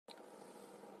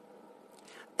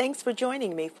Thanks for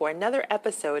joining me for another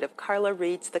episode of Carla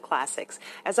Reads the Classics.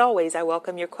 As always, I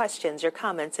welcome your questions, your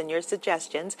comments, and your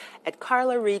suggestions at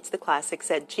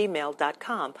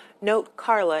carlareadstheclassics@gmail.com. Note,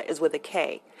 Carla is with a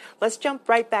K. Let's jump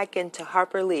right back into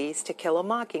Harper Lee's To Kill a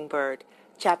Mockingbird,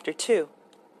 Chapter 2.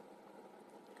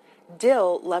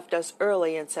 Dill left us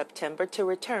early in September to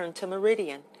return to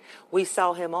Meridian. We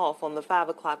saw him off on the 5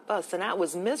 o'clock bus, and I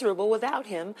was miserable without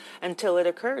him until it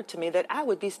occurred to me that I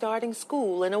would be starting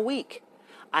school in a week.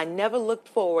 I never looked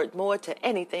forward more to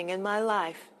anything in my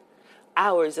life.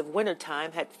 Hours of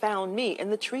wintertime had found me in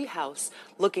the treehouse,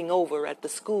 looking over at the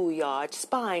schoolyard,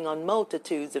 spying on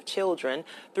multitudes of children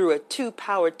through a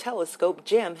 2-powered telescope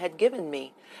Jem had given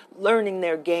me, learning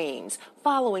their games,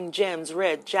 following Jem's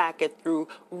red jacket through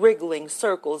wriggling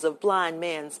circles of blind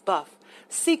man's buff,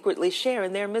 secretly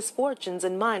sharing their misfortunes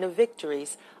and minor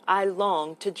victories. I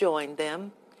longed to join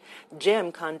them.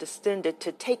 Jem condescended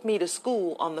to take me to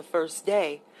school on the first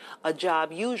day, a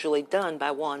job usually done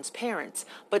by one's parents,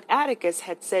 but Atticus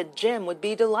had said Jem would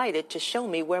be delighted to show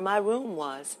me where my room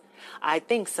was. I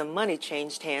think some money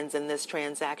changed hands in this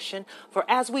transaction, for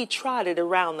as we trotted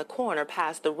around the corner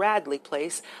past the Radley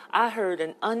place, I heard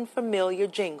an unfamiliar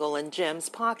jingle in Jem's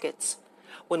pockets.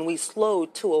 When we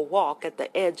slowed to a walk at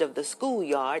the edge of the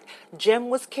schoolyard, Jem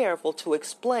was careful to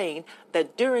explain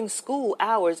that during school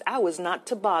hours I was not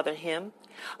to bother him.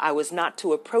 I was not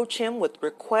to approach him with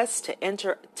requests to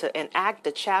enact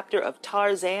a chapter of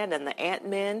Tarzan and the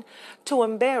Ant-Men, to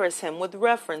embarrass him with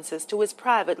references to his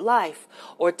private life,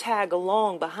 or tag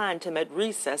along behind him at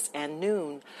recess and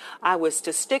noon. I was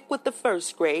to stick with the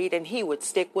first grade, and he would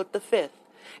stick with the 5th.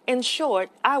 In short,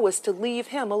 I was to leave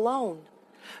him alone.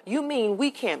 "You mean we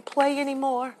can't play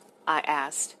anymore?" I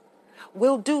asked.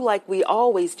 "We'll do like we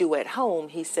always do at home,"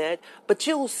 he said, "but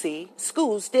you'll see,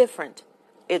 school's different."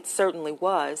 It certainly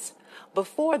was.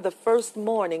 Before the first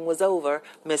morning was over,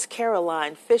 Miss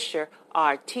Caroline Fisher,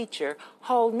 our teacher,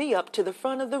 hauled me up to the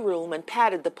front of the room and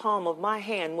patted the palm of my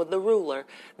hand with the ruler,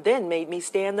 then made me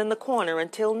stand in the corner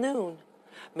until noon.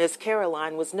 Miss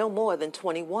Caroline was no more than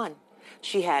 21.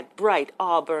 She had bright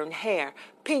auburn hair,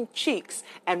 pink cheeks,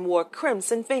 and wore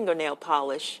crimson fingernail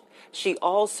polish. She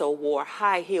also wore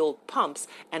high-heeled pumps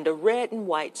and a red and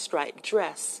white striped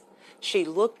dress. She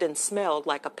looked and smelled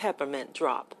like a peppermint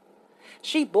drop.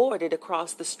 She boarded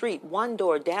across the street one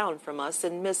door down from us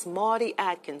in Miss Maudie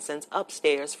Atkinson's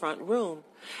upstairs front room,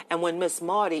 and when Miss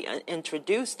Maudie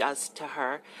introduced us to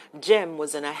her, Jem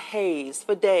was in a haze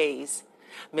for days.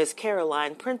 Miss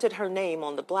Caroline printed her name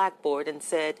on the blackboard and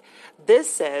said, "This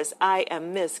says I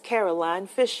am Miss Caroline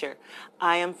Fisher.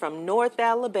 I am from North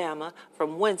Alabama,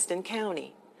 from Winston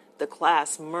County." The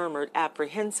class murmured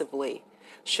apprehensively.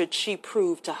 Should she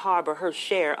prove to harbor her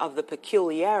share of the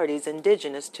peculiarities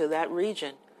indigenous to that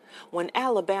region? When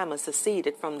Alabama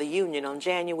seceded from the Union on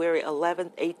January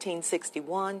 11,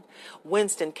 1861,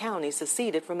 Winston County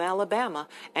seceded from Alabama,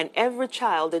 and every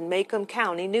child in Macomb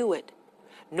County knew it.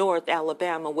 North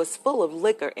Alabama was full of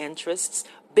liquor interests,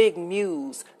 big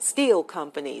mules, steel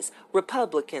companies,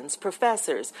 Republicans,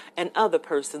 professors, and other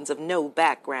persons of no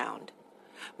background.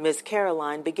 Miss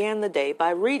Caroline began the day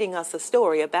by reading us a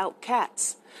story about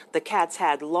cats. The cats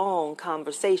had long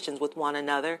conversations with one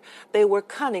another. They wore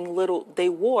cunning little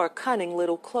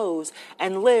clothes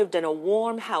and lived in a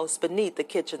warm house beneath the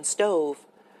kitchen stove.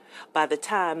 By the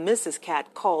time Mrs.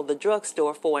 Cat called the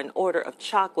drugstore for an order of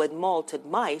chocolate malted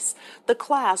mice, the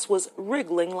class was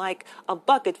wriggling like a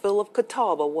bucket full of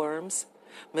Catawba worms.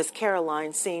 Miss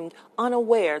Caroline seemed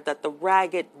unaware that the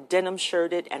ragged,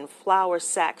 denim-shirted, and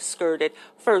flour-sack-skirted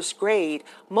first grade,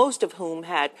 most of whom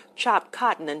had chopped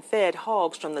cotton and fed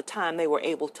hogs from the time they were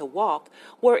able to walk,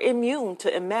 were immune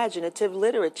to imaginative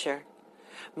literature.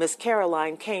 Miss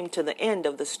Caroline came to the end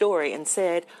of the story and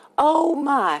said, "Oh,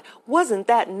 my, wasn't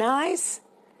that nice?"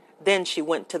 Then she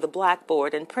went to the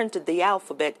blackboard and printed the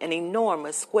alphabet in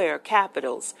enormous square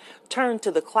capitals, turned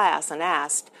to the class and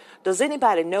asked, "Does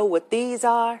anybody know what these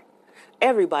are?"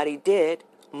 Everybody did.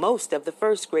 Most of the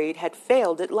first grade had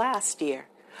failed it last year.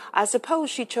 I suppose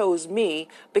she chose me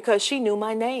because she knew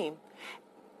my name.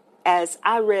 As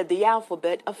I read the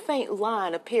alphabet, a faint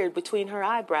line appeared between her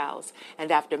eyebrows,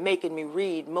 and after making me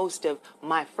read most of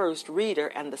My First Reader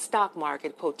and the stock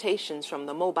market quotations from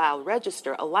the Mobile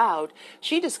Register aloud,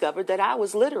 she discovered that I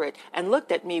was literate and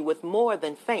looked at me with more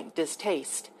than faint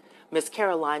distaste. Miss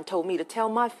Caroline told me to tell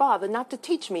my father not to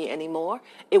teach me any more.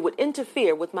 It would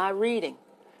interfere with my reading.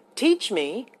 "Teach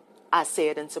me?" I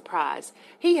said in surprise.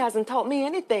 "He hasn't taught me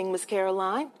anything, Miss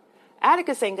Caroline.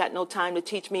 Atticus ain't got no time to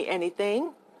teach me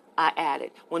anything," I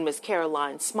added, when Miss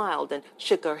Caroline smiled and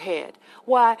shook her head.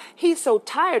 "Why, he's so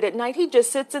tired at night he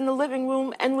just sits in the living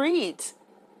room and reads."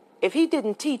 If he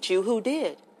didn't teach you, who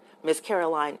did? Miss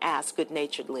Caroline asked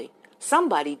good-naturedly.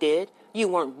 Somebody did. You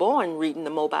weren't born reading the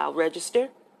mobile register.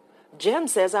 Jim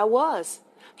says I was.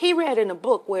 He read in a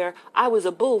book where I was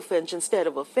a bullfinch instead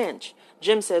of a finch.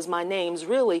 Jim says my name's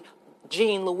really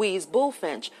Jean Louise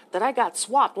Bullfinch, that I got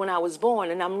swapped when I was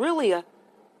born, and I'm really a...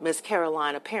 Miss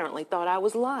Caroline apparently thought I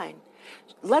was lying.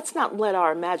 Let's not let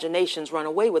our imaginations run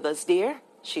away with us, dear,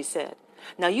 she said.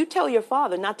 Now you tell your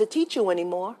father not to teach you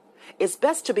anymore. It's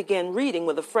best to begin reading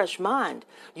with a fresh mind.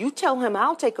 You tell him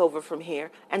I'll take over from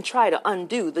here and try to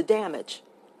undo the damage.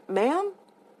 Ma'am?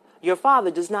 Your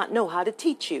father does not know how to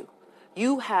teach you.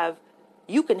 You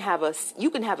can have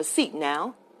a seat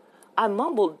now. I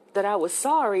mumbled that I was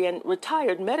sorry and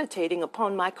retired meditating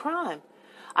upon my crime.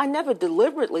 I never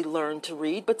deliberately learned to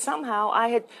read, but somehow I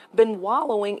had been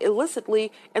wallowing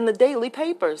illicitly in the daily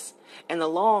papers. In the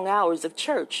long hours of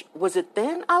church, was it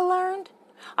then I learned?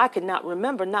 I could not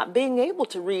remember not being able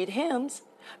to read hymns.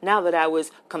 Now that I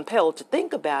was compelled to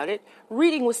think about it,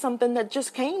 reading was something that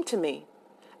just came to me,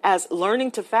 as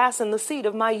learning to fasten the seat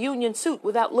of my union suit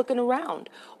without looking around,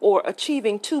 or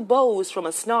achieving 2 bows from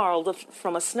a snarl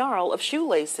of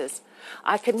shoelaces.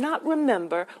 I could not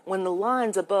remember when the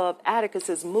lines above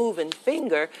Atticus's moving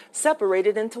finger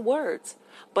separated into words,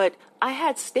 but I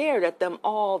had stared at them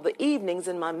all the evenings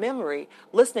in my memory,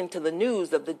 listening to the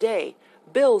news of the day,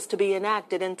 bills to be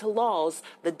enacted into laws,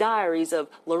 the diaries of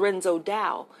Lorenzo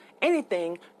Dow,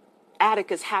 anything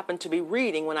Atticus happened to be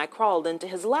reading when I crawled into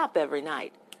his lap every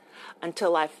night.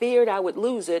 Until I feared I would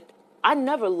lose it, I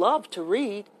never loved to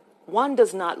read. One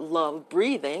does not love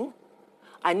breathing.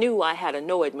 I knew I had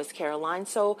annoyed Miss Caroline,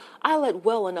 so I let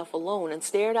well enough alone and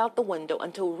stared out the window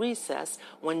until recess,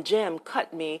 when Jim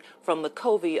cut me from the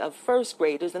covey of first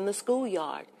graders in the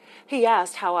schoolyard. He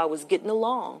asked how I was getting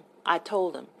along. I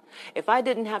told him. If I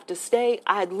didn't have to stay,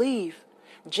 I'd leave.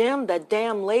 Jim, that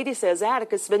damn lady says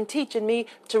Atticus been teaching me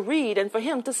to read and for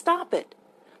him to stop it.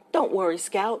 Don't worry,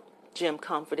 Scout, Jim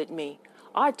comforted me.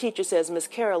 Our teacher says Miss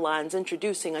Caroline's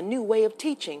introducing a new way of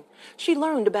teaching. She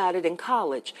learned about it in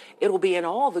college. It'll be in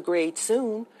all the grades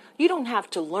soon. You don't have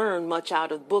to learn much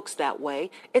out of books that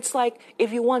way. It's like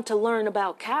if you want to learn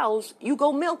about cows, you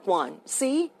go milk one,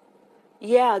 see?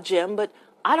 Yeah, Jim, but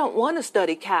I don't want to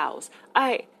study cows.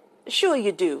 Sure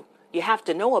you do. You have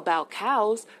to know about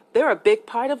cows. They're a big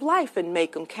part of life in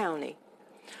Macomb County.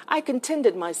 I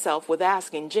contented myself with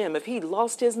asking Jim if he'd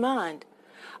lost his mind.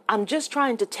 I'm just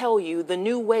trying to tell you the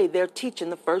new way they're teaching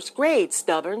the first grade,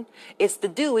 stubborn. It's the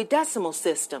Dewey Decimal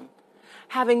System.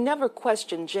 Having never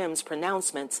questioned Jim's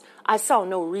pronouncements, I saw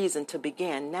no reason to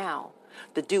begin now.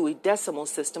 The Dewey Decimal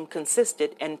System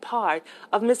consisted in part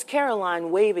of Miss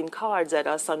Caroline waving cards at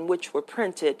us on which were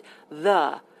printed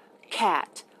the,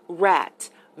 cat, rat,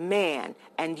 man,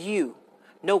 and you.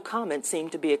 No comment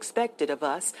seemed to be expected of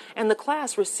us, and the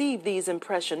class received these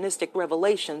impressionistic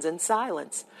revelations in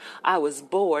silence. I was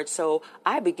bored, so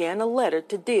I began a letter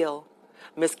to Dill.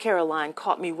 Miss Caroline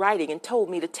caught me writing and told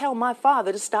me to tell my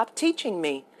father to stop teaching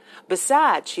me.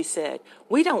 Besides, she said,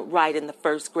 we don't write in the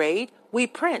first grade, we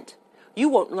print. You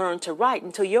won't learn to write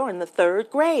until you're in the 3rd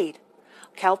grade.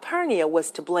 Calpurnia was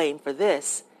to blame for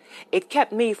this. It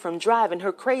kept me from driving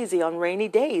her crazy on rainy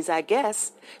days, I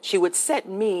guess. She would set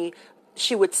me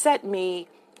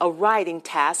a writing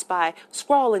task by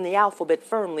scrawling the alphabet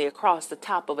firmly across the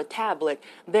top of a tablet,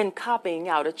 then copying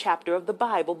out a chapter of the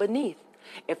Bible beneath.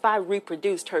 If I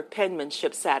reproduced her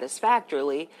penmanship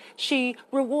satisfactorily, she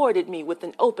rewarded me with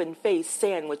an open-faced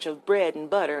sandwich of bread and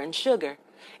butter and sugar.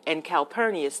 In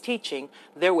Calpurnia's teaching,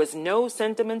 there was no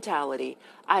sentimentality.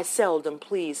 I seldom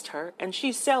pleased her, and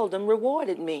she seldom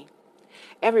rewarded me.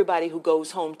 Everybody who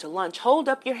goes home to lunch, hold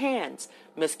up your hands,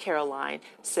 Miss Caroline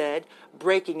said,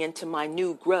 breaking into my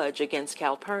new grudge against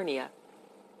Calpurnia.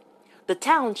 The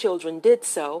town children did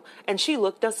so, and she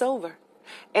looked us over.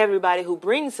 Everybody who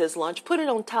brings his lunch, put it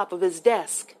on top of his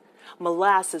desk.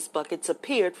 Molasses buckets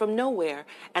appeared from nowhere,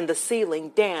 and the ceiling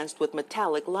danced with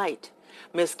metallic light.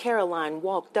 Miss Caroline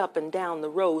walked up and down the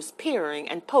rows, peering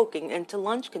and poking into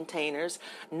lunch containers,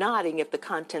 nodding if the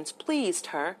contents pleased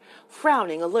her,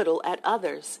 frowning a little at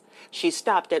others. She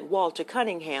stopped at Walter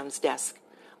Cunningham's desk.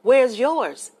 "Where's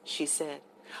yours?" she said.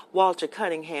 Walter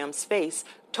Cunningham's face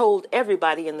told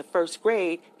everybody in the 1st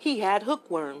grade he had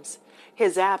hookworms.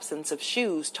 His absence of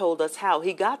shoes told us how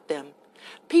he got them.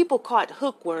 People caught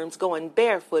hookworms going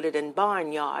barefooted in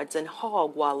barnyards and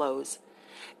hog wallows.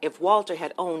 If Walter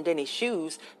had owned any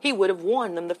shoes, he would have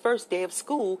worn them the first day of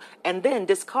school and then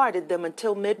discarded them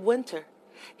until midwinter.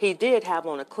 He did have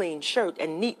on a clean shirt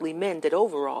and neatly mended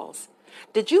overalls.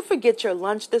 "Did you forget your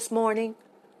lunch this morning?"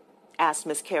 asked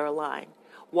Miss Caroline.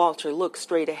 Walter looked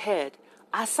straight ahead.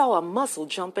 I saw a muscle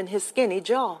jump in his skinny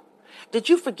jaw. Did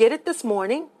you forget it this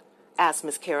morning? Asked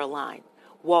Miss Caroline.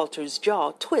 Walter's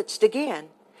jaw twitched again.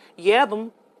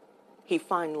 Yeb'm, he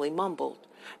finally mumbled.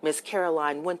 Miss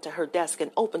Caroline went to her desk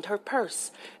and opened her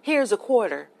purse. Here's a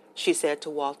quarter, she said to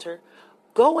Walter.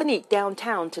 Go and eat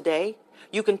downtown today.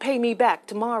 You can pay me back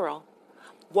tomorrow.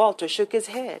 Walter shook his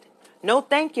head. No,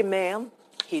 thank you, ma'am,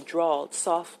 he drawled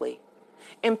softly.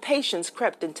 Impatience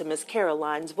crept into Miss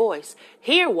Caroline's voice.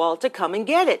 Here, Walter, come and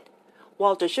get it.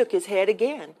 Walter shook his head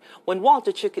again. When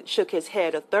Walter shook his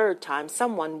head a third time,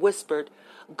 someone whispered,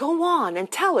 Go on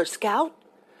and tell her, Scout.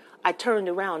 I turned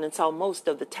around and saw most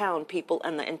of the town people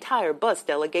and the entire bus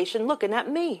delegation looking at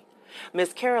me.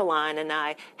 Miss Caroline and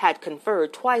I had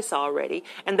conferred twice already,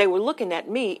 and they were looking at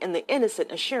me in the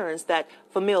innocent assurance that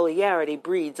familiarity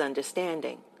breeds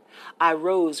understanding. I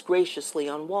rose graciously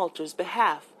on Walter's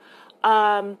behalf.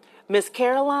 Miss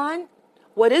Caroline?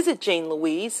 What is it, Jean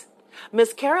Louise?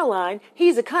 Miss Caroline,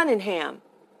 he's a Cunningham.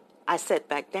 I sat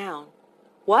back down.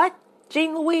 What,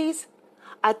 Jean Louise?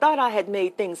 I thought I had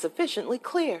made things sufficiently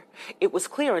clear. It was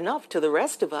clear enough to the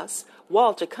rest of us.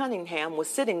 Walter Cunningham was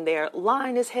sitting there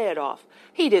lying his head off.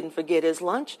 He didn't forget his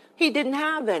lunch. He didn't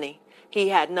have any. He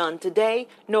had none today,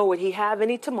 nor would he have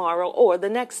any tomorrow or the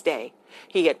next day.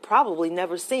 He had probably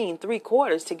never seen 3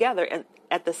 quarters together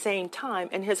at the same time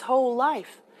in his whole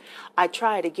life. I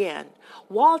tried again.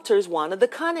 Walter's one of the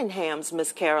Cunninghams,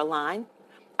 Miss Caroline.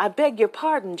 I beg your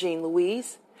pardon, Jean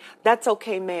Louise. That's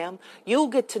okay, ma'am. You'll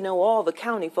get to know all the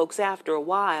county folks after a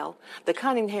while. The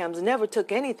Cunninghams never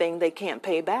took anything they can't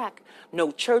pay back.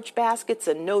 No church baskets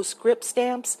and no script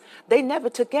stamps. They never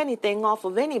took anything off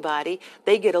of anybody.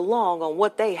 They get along on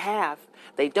what they have.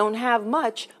 They don't have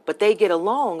much, but they get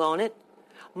along on it.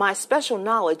 My special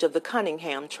knowledge of the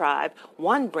Cunningham tribe,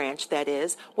 one branch that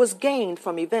is, was gained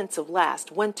from events of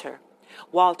last winter.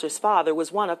 Walter's father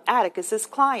was one of Atticus's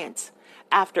clients.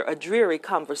 After a dreary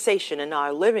conversation in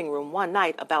our living room one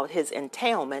night about his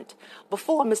entailment,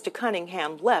 before Mr.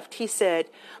 Cunningham left, he said,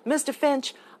 Mr.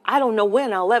 Finch, I don't know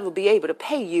when I'll ever be able to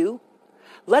pay you.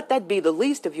 Let that be the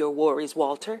least of your worries,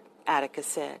 Walter, Atticus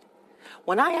said.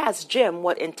 When I asked Jim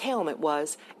what entailment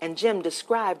was, and Jim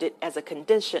described it as a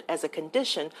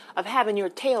condition of having your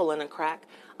tail in a crack,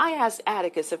 I asked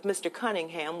Atticus if Mr.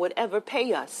 Cunningham would ever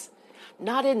pay us.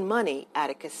 Not in money,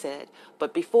 Atticus said,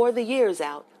 but before the year's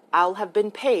out, I'll have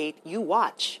been paid, you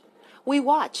watch. We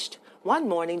watched. One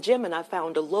morning, Jim and I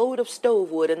found a load of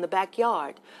stove wood in the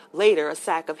backyard. Later, a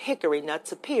sack of hickory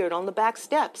nuts appeared on the back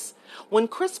steps. When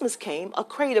Christmas came, a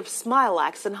crate of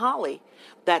smilax and holly.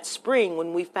 That spring,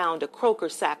 when we found a croaker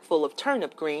sack full of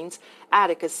turnip greens,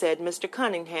 Atticus said Mr.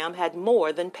 Cunningham had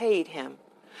more than paid him.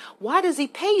 Why does he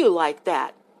pay you like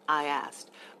that? I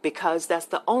asked. Because that's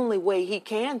the only way he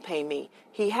can pay me.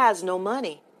 He has no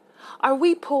money. Are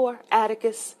we poor,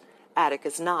 Atticus?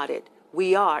 Atticus nodded.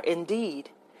 We are, indeed.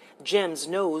 Jim's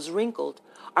nose wrinkled.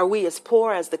 Are we as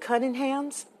poor as the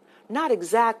Cunninghams? Not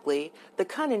exactly. The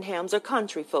Cunninghams are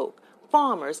country folk,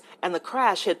 farmers, and the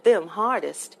crash hit them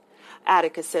hardest.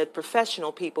 Atticus said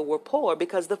professional people were poor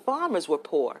because the farmers were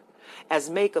poor. As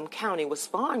Macomb County was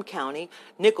farm county,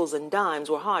 nickels and dimes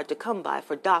were hard to come by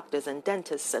for doctors and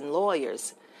dentists and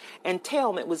lawyers.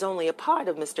 Entailment was only a part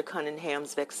of Mr.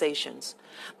 Cunningham's vexations.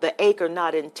 The acres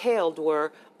not entailed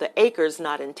were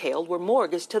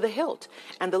mortgaged to the hilt,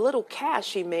 and the little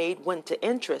cash he made went to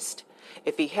interest.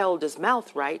 If he held his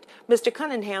mouth right, Mr.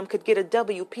 Cunningham could get a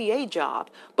WPA job,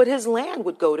 but his land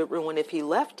would go to ruin if he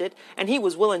left it, and he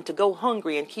was willing to go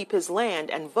hungry and keep his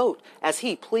land and vote as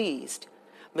he pleased.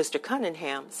 Mr.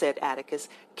 Cunningham, said Atticus,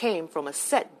 came from a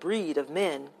set breed of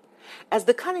men. As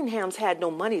the Cunninghams had no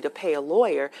money to pay a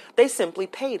lawyer, they simply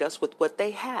paid us with what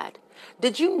they had.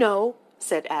 Did you know,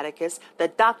 said Atticus,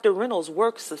 that Dr. Reynolds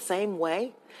works the same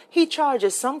way? He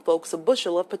charges some folks a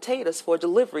bushel of potatoes for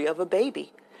delivery of a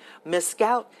baby. Miss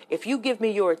Scout, if you give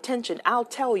me your attention, I'll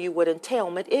tell you what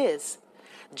entailment is.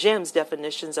 Jim's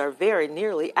definitions are very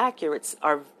nearly accurate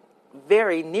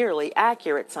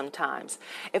sometimes.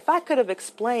 If I could have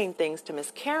explained things to Miss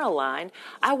Caroline,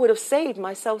 I would have saved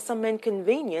myself some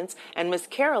inconvenience and Miss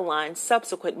Caroline's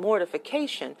subsequent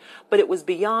mortification, but it was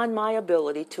beyond my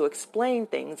ability to explain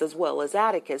things as well as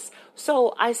Atticus,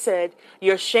 so I said,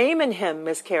 You're shaming him,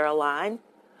 Miss Caroline.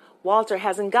 Walter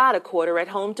hasn't got a quarter at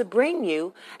home to bring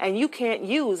you, and you can't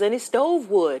use any stove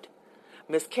wood.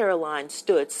 Miss Caroline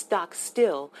stood stock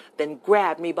still, then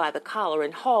grabbed me by the collar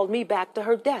and hauled me back to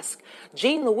her desk.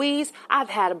 Jean Louise, I've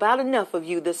had about enough of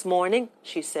you this morning,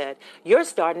 she said. You're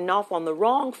starting off on the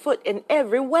wrong foot in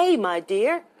every way, my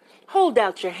dear. Hold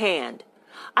out your hand.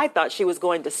 I thought she was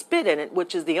going to spit in it,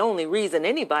 which is the only reason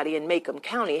anybody in Macomb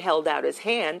County held out his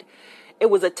hand. It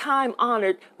was a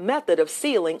time-honored method of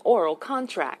sealing oral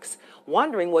contracts.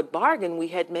 Wondering what bargain we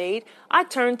had made, I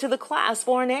turned to the class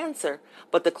for an answer,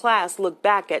 but the class looked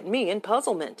back at me in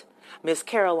puzzlement. Miss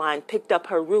Caroline picked up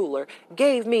her ruler,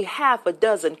 gave me half a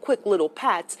dozen quick little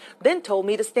pats, then told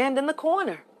me to stand in the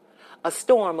corner. A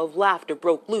storm of laughter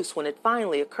broke loose when it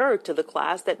finally occurred to the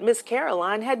class that Miss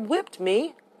Caroline had whipped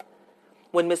me.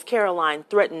 When Miss Caroline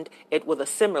threatened it with a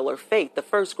similar fate, the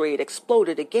first grade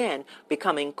exploded again,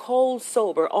 becoming cold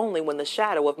sober only when the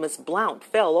shadow of Miss Blount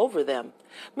fell over them.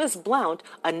 Miss Blount,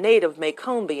 a native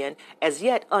Macombian, as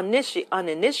yet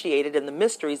uninitiated in the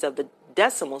mysteries of the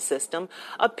decimal system,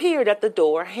 appeared at the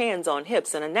door, hands on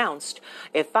hips, and announced,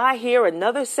 "If I hear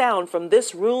another sound from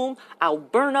this room, I'll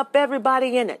burn up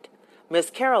everybody in it. Miss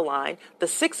Caroline, the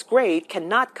sixth grade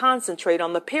cannot concentrate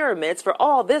on the pyramids for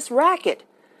all this racket."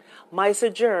 My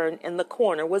sojourn in the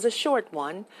corner was a short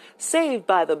one. Saved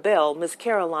by the bell, Miss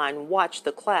Caroline watched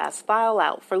the class file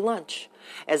out for lunch.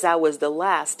 As I was the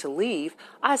last to leave,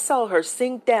 I saw her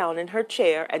sink down in her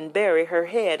chair and bury her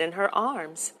head in her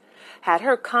arms. Had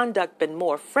her conduct been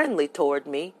more friendly toward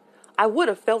me, I would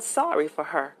have felt sorry for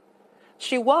her.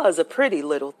 She was a pretty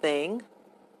little thing.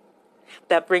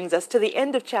 That brings us to the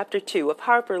end of Chapter 2 of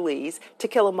Harper Lee's To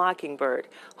Kill a Mockingbird.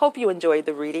 Hope you enjoyed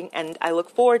the reading, and I look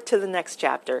forward to the next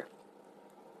chapter.